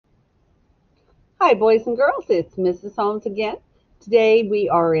Hi, boys and girls. It's Mrs. Holmes again. Today we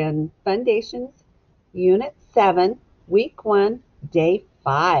are in Fundations, Unit 7, Week 1, Day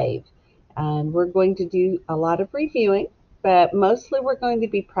 5. And we're going to do a lot of reviewing, but mostly we're going to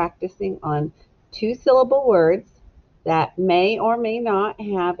be practicing on two-syllable words that may or may not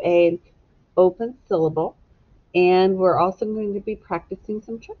have an open syllable. And we're also going to be practicing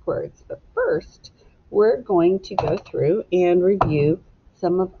some trick words. But first, we're going to go through and review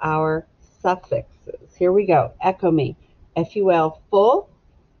some of our suffixes. Here we go. Echo me. F-U-L, full.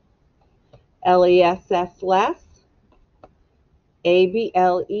 L-E-S-S, less.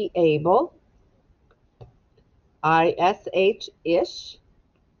 A-B-L-E, able. I-S-H, ish.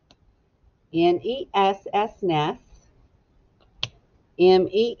 N-E-S-S, ness.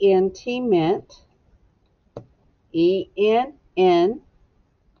 M-E-N-T, mint. E-N-N.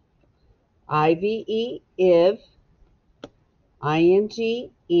 I-V-E, iv.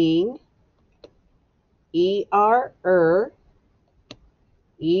 I-N-G, ing. E-R,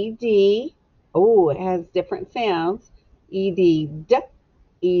 E-D, oh, it has different sounds. E-D-D,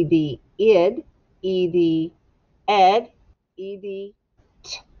 E-D-id, E-D-ed,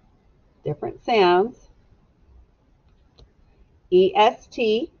 E-D-t, different sounds.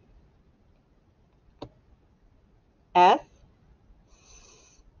 E-S-T, S,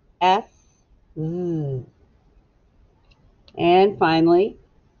 S, Z. And finally,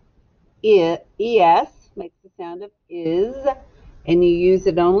 E-S makes the sound of is, and you use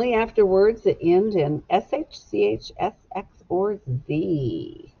it only after words that end in SH, CH, SX, or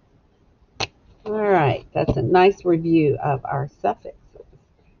Z. All right, that's a nice review of our suffixes.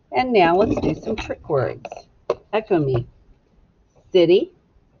 And now let's do some trick words. Echo me. City,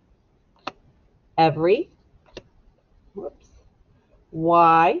 every, whoops,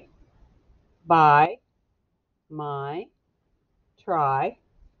 why, by, my, try,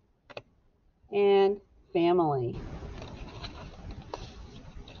 and family.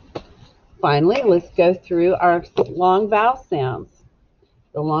 Finally, let's go through our long vowel sounds.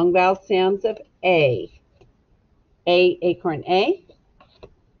 The long vowel sounds of A, acorn A,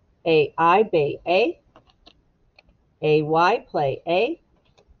 I, bay A-Y, play A,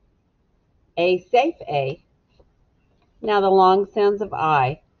 safe A. Now the long sounds of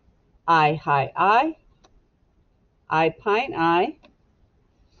I, high I, pine I,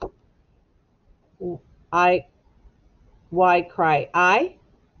 Y, cry I,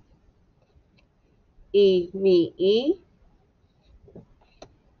 E, me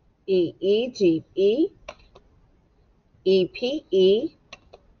jeep E, E-P-E,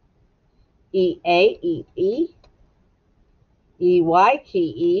 E-A, eat E, E-Y,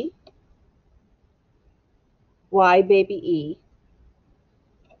 key E, Y, baby E.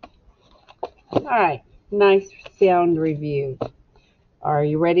 All right, nice sound review. Are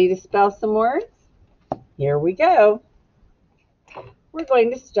you ready to spell some words? Here we go. We're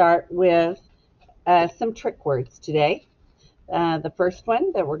going to start with some trick words today. The first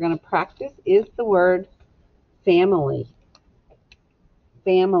one that we're going to practice is the word family.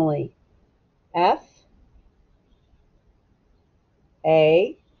 Family. F-A-M-I-L-Y.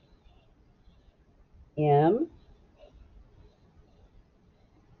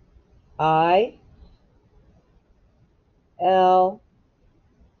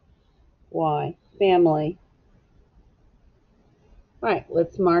 Family. All right,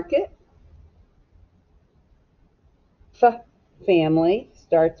 let's mark it. Family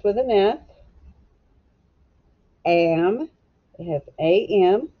starts with an F. Am, it has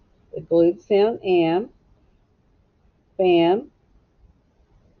A-M, the glued sound am. Fam.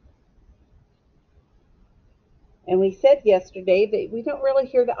 And we said yesterday that we don't really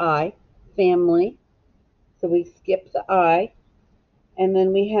hear the I, family. So we skip the I. And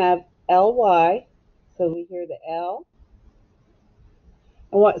then we have L-Y. So we hear the L.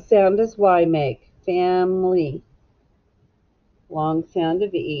 And what sound does Y make? Family. Long sound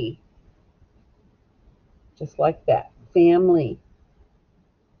of E. Just like that. Family.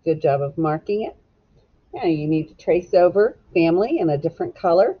 Good job of marking it. Now you need to trace over family in a different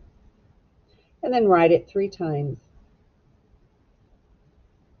color. And then write it 3 times.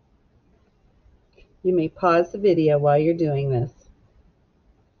 You may pause the video while you're doing this.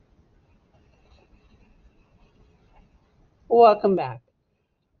 Welcome back.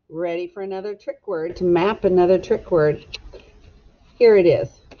 Ready for another trick word, to map another trick word. Here it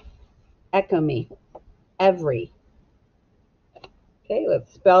is. Echo me. Every. Okay,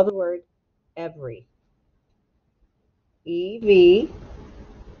 let's spell the word every. E-V-E-R-Y.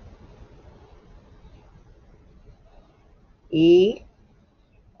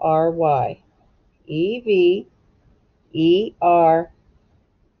 E-V-E-R-Y.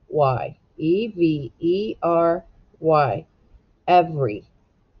 E-V-E-R-Y. Every.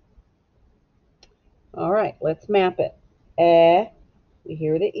 All right, let's map it. We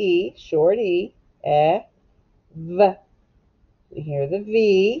hear the E, short E. V. We hear the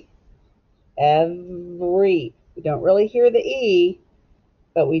V. Every. We don't really hear the E,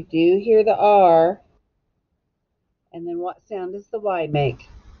 but we do hear the R. And then what sound does the Y make?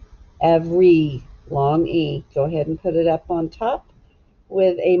 Every. Long E. Go ahead and put it up on top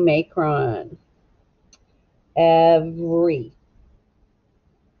with a macron. Every.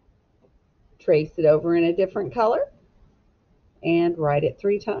 Trace it over in a different color and write it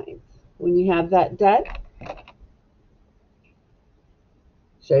 3 times. When you have that done,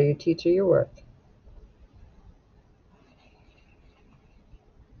 show your teacher your work.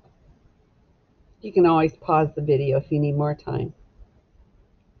 You can always pause the video if you need more time.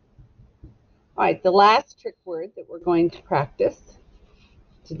 All right, the last trick word that we're going to practice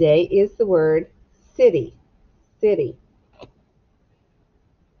today is the word city. City.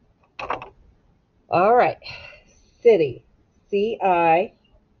 All right, city. C-I-T-Y.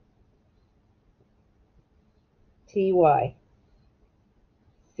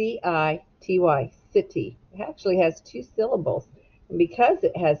 C-I-T-Y. City. It actually has 2 syllables. And because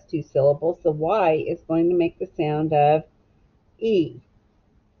it has 2 syllables, the Y is going to make the sound of E.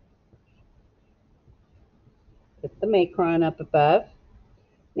 Put the macron up above.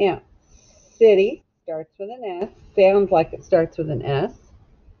 Now, city starts with an S. Sounds like it starts with an S.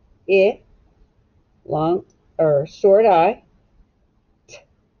 I, long or short I,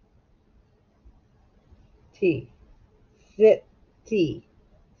 T. City.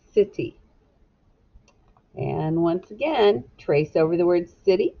 City. And once again, trace over the word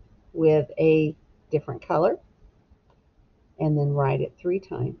city with a different color and then write it 3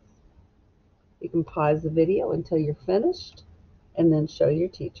 times. You can pause the video until you're finished and then show your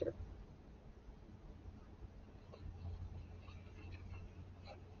teacher.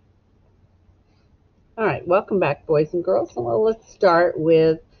 All right, welcome back, boys and girls. So let's start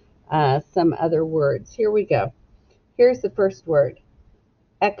with some other words. Here we go. Here's the first word.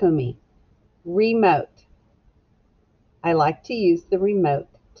 Echo me. Remote. I like to use the remote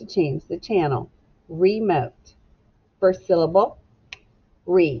to change the channel. Remote. First syllable,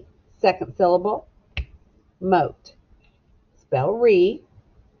 re. Second syllable, mote. Spell re.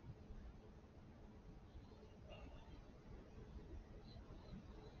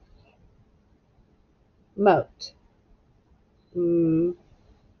 Mote.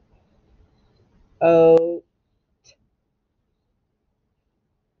 O.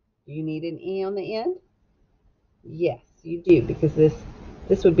 Do you need an E on the end? Yes, you do, because this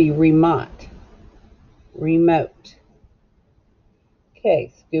would be remote. Remote.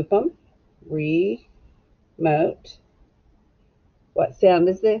 Okay, scoop them. Remote. What sound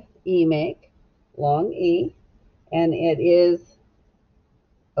does the E make? Long E. And it is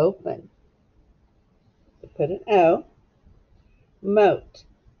open. So put an O. Mote.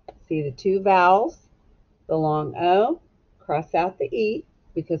 See the 2 vowels? The long O. Cross out the E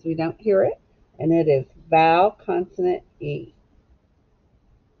because we don't hear it. And it is vowel consonant E.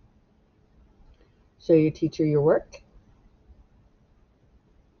 Show your teacher your work.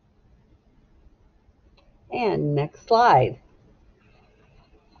 And next slide.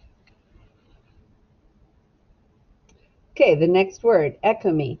 Okay, the next word,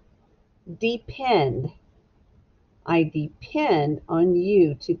 echo me. Depend. I depend on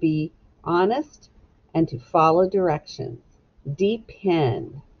you to be honest and to follow directions.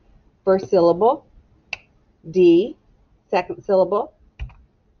 Depend. First syllable, D. Second syllable,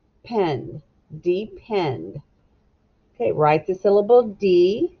 pend. Depend. Okay, write the syllable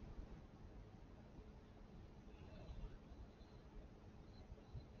D.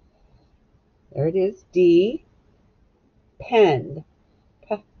 There it is, D. Pend.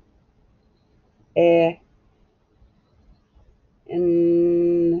 P, E,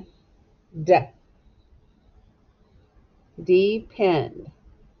 N, D. Depend.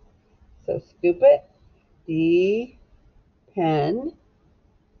 So scoop it. Depend.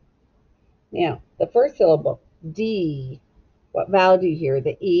 Now, the first syllable, D. What vowel do you hear?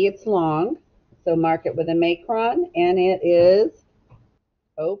 The E, it's long. So mark it with a macron, and it is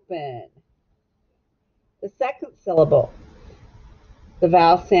open. The second syllable, the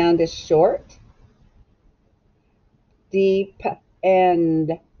vowel sound is short. Deep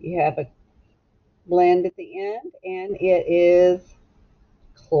end. You have a blend at the end, and it is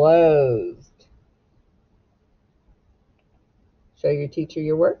closed. Show your teacher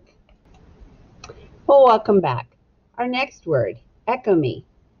your work. Well, welcome back. Our next word, echo me.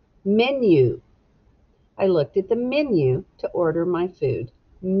 Menu. I looked at the menu to order my food.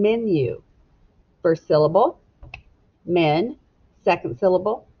 Menu. First syllable, men. Second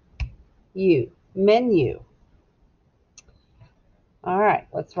syllable, you. Menu. All right,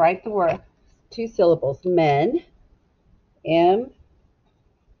 let's write the word. 2 syllables. Men. M-E-N.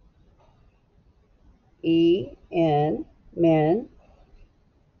 Men.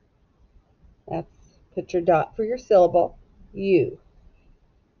 That's, put your dot for your syllable. You.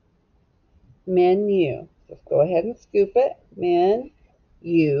 Menu. Just go ahead and scoop it. Men.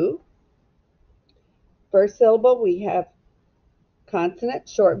 You. First syllable, we have consonant,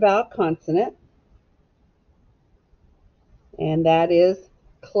 short vowel consonant, and that is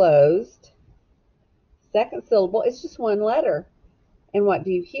closed. Second syllable is just one letter. And what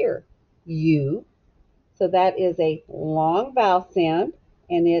do you hear? You. So that is a long vowel sound,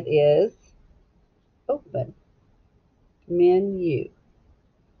 and it is open. Menu.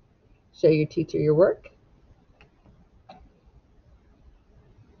 Show your teacher your work.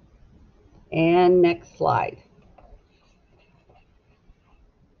 And next slide.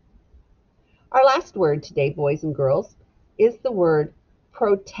 Our last word today, boys and girls, is the word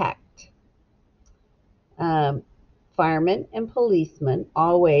protect. Firemen and policemen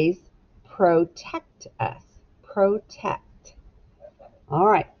always protect us. Protect. All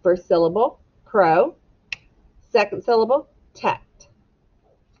right, first syllable, pro. Second syllable, tect.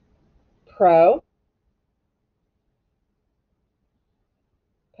 Pro.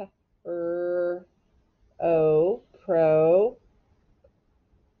 Pro.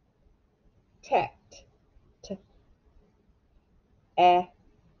 Tect.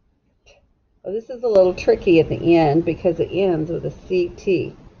 Oh, this is a little tricky at the end because it ends with a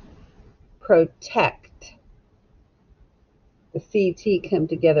CT. Protect. The CT come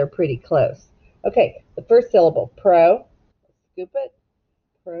together pretty close. Okay, the first syllable, pro. Scoop it.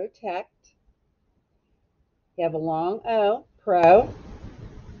 Protect. You have a long O, pro,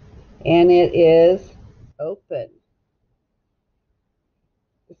 and it is open.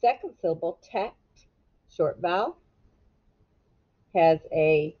 The second syllable, tect, short vowel, has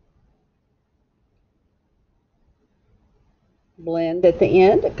a blend at the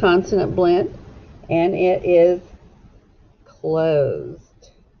end, a consonant blend, and it is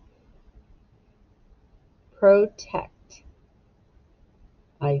closed. Protect.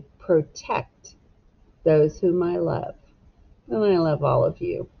 I protect those whom I love. And I love all of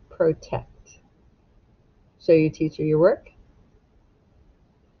you. Protect. Show your teacher your work.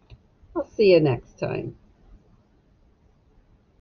 I'll see you next time.